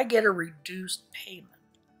 I get a reduced payment.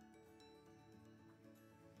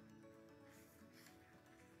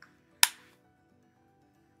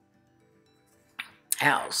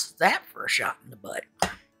 How's that for a shot in the butt?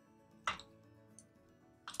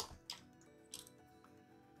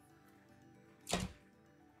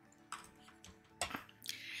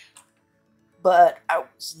 But I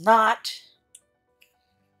was not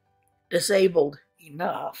disabled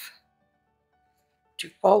enough to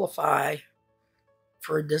qualify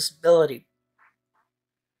for a disability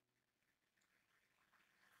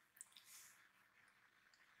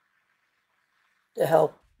to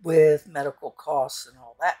help with medical costs and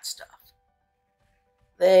all that stuff.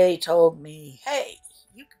 They told me, hey,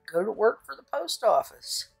 you could go to work for the post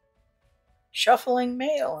office, shuffling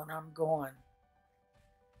mail, and I'm going,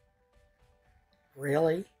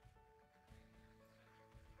 really?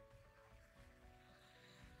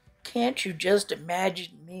 Can't you just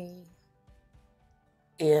imagine me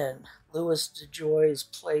in Louis DeJoy's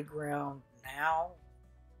playground now?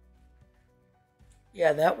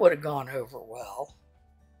 Yeah, that would have gone over well.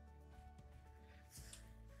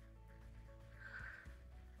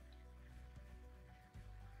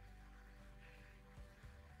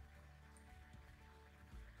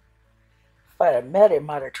 If I'd have met him,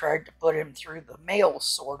 I'd have tried to put him through the mail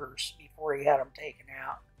sorters before he had them taken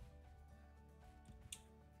out.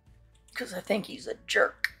 Because I think he's a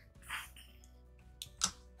jerk.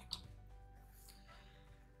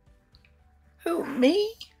 Who,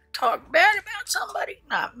 me? Talk bad about somebody?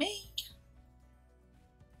 Not me.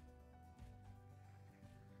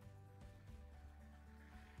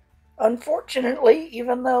 Unfortunately,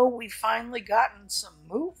 even though we've finally gotten some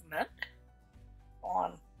movement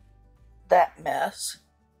on that mess,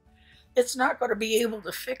 it's not going to be able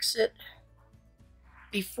to fix it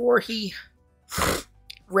before he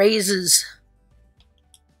raises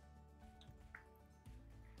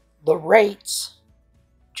the rates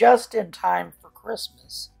just in time for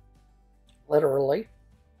Christmas. Literally.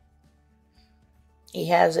 He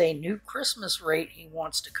has a new Christmas rate he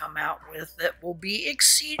wants to come out with that will be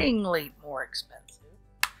exceedingly more expensive.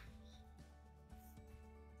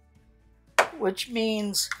 Which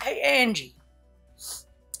means, hey Angie,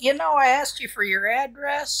 you know I asked you for your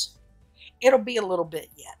address. It'll be a little bit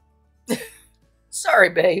yet. Sorry,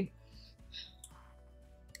 babe.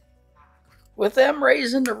 with them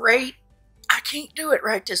raising the rate, I can't do it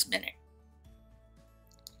right this minute.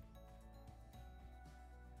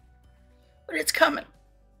 But it's coming.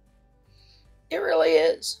 It really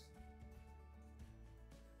is.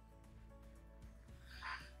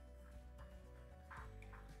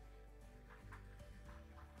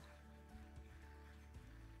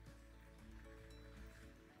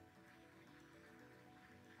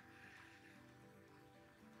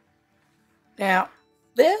 Now,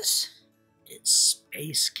 this is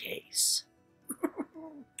Space Case.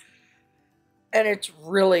 And it's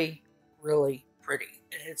really, really pretty.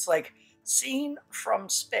 And it's like seen from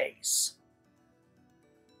space.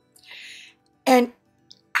 And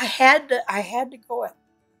I had to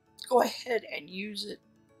go ahead and use it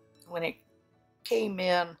when it came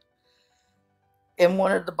in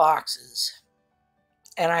one of the boxes.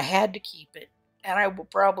 And I had to keep it. And I will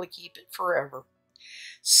probably keep it forever.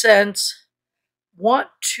 Since want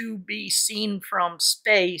to be seen from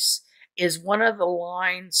space is one of the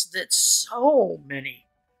lines that so many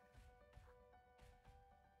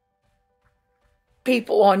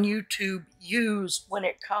people on YouTube use when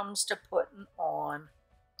it comes to putting on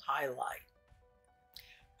highlight.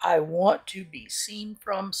 I want to be seen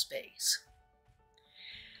from space.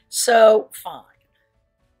 So, fine.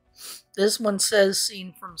 This one says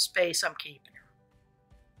seen from space. I'm keeping her.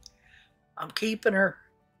 I'm keeping her.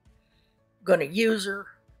 Going to use her.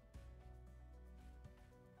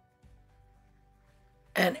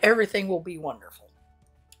 And everything will be wonderful.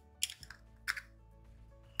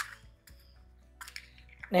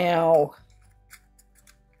 Now,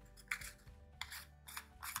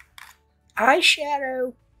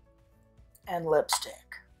 eyeshadow and lipstick.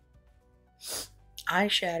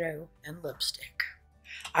 Eyeshadow and lipstick.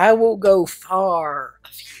 I will go far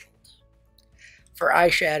afield for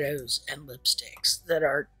eyeshadows and lipsticks that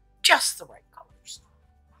are just the right colors,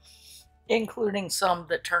 including some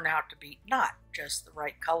that turn out to be not just the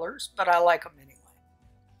right colors, but I like them anyway.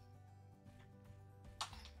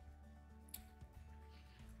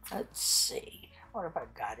 Let's see, what have I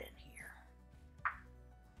got in here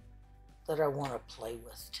that I want to play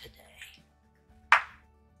with today?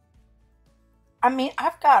 I mean,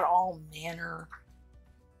 I've got all manner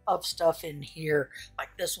of stuff in here, like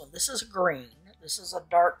this one. This is green. This is a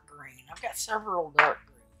dark green. I've got several dark greens.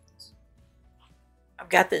 I've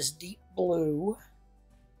got this deep blue.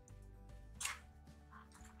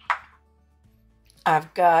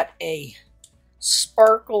 I've got a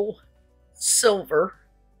sparkle silver.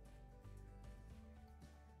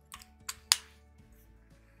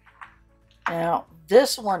 Now,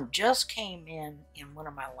 this one just came in one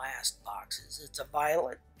of my last boxes. It's a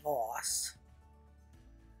violet gloss.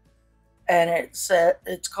 And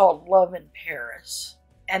it's called Love in Paris.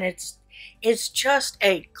 And it's just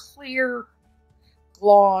a clear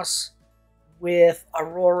gloss with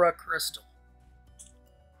Aurora crystal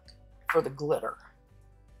for the glitter.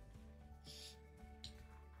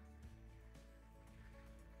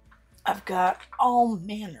 I've got all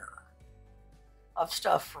manner of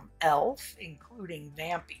stuff from e.l.f., including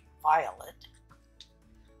Vampy Violet,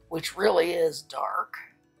 which really is dark,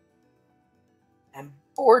 and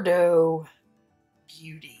Bordeaux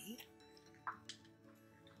Beauty,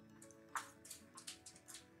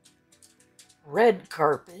 Red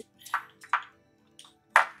Carpet,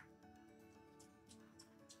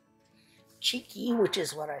 Cheeky, which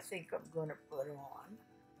is what I think I'm going to put on.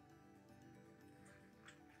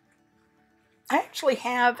 I actually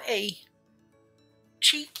have a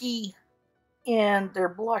Cheeky in their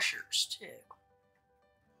blushers too.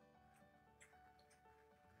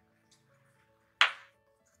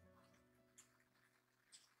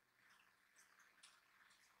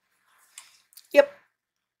 Yep.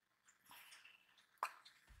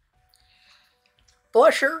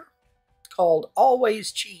 Blusher called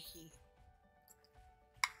Always Cheeky.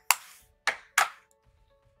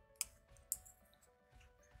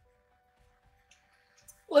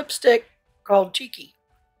 Lipstick called Cheeky.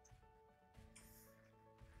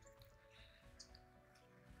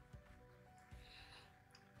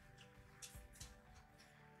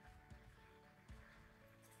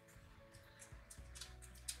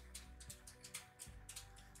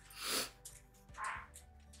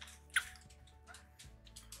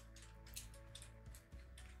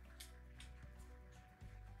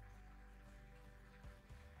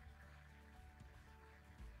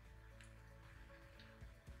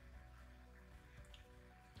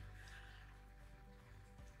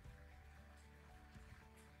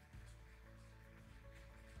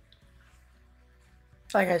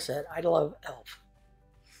 Like I said, I love e.l.f.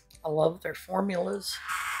 I love their formulas.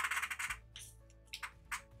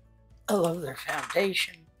 I love their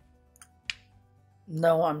foundation.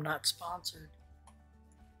 No, I'm not sponsored.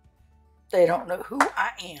 They don't know who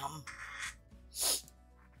I am.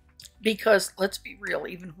 Because, let's be real,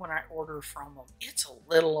 even when I order from them, it's a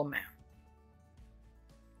little amount.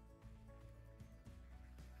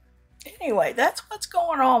 Anyway, that's what's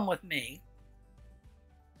going on with me.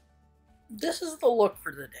 This is the look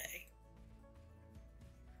for the day.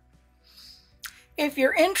 If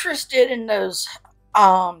you're interested in those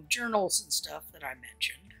journals and stuff that I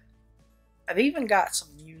mentioned, I've even got some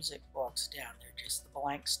music books down there, just the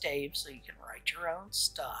blank stave, so you can write your own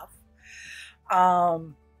stuff.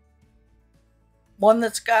 One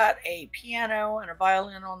that's got a piano and a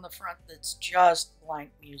violin on the front that's just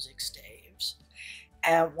blank music staves.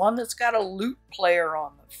 And one that's got a lute player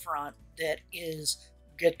on the front that is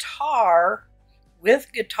guitar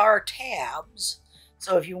with guitar tabs.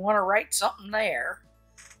 So if you want to write something there,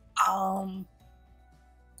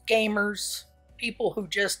 gamers, people who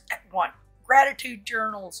just want gratitude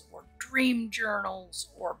journals or dream journals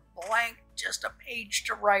or blank, just a page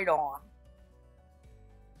to write on,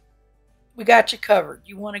 we got you covered.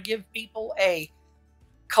 You want to give people a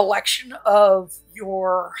collection of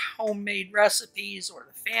your homemade recipes or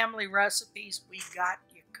the family recipes, we got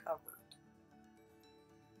you covered.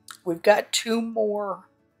 We've got 2 more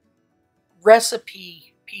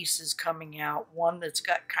recipe pieces coming out. One that's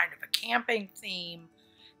got kind of a camping theme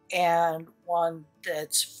and one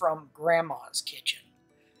that's from Grandma's kitchen.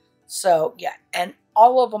 So yeah, and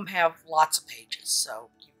all of them have lots of pages, so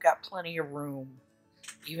you've got plenty of room,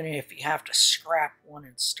 even if you have to scrap one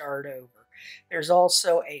and start over. There's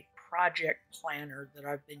also a project planner that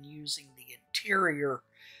I've been using the interior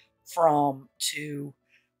from to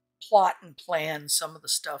plot and plan some of the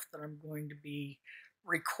stuff that I'm going to be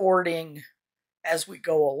recording as we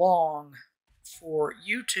go along for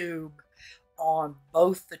YouTube on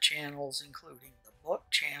both the channels, including the book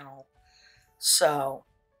channel. So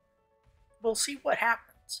we'll see what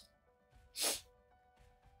happens.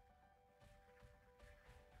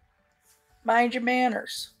 Mind your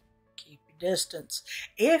manners. Keep your distance.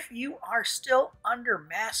 If you are still under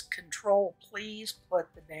mask control, please put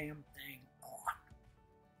the damn thing on.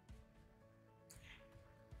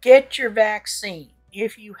 Get your vaccine.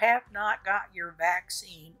 If you have not got your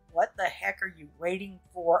vaccine, what the heck are you waiting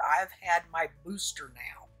for? I've had my booster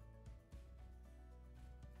now.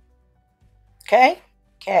 Okay?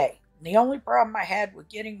 Okay. The only problem I had with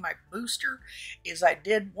getting my booster is I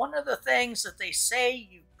did one of the things that they say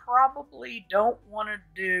you probably don't want to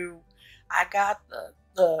do. I got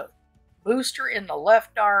the booster in the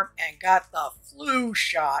left arm and got the flu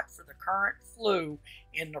shot for the current flu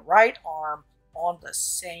in the right arm on the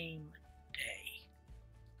same day.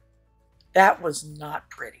 That was not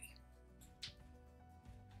pretty.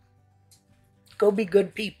 Go be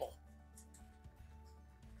good people.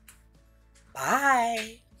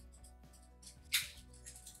 Bye.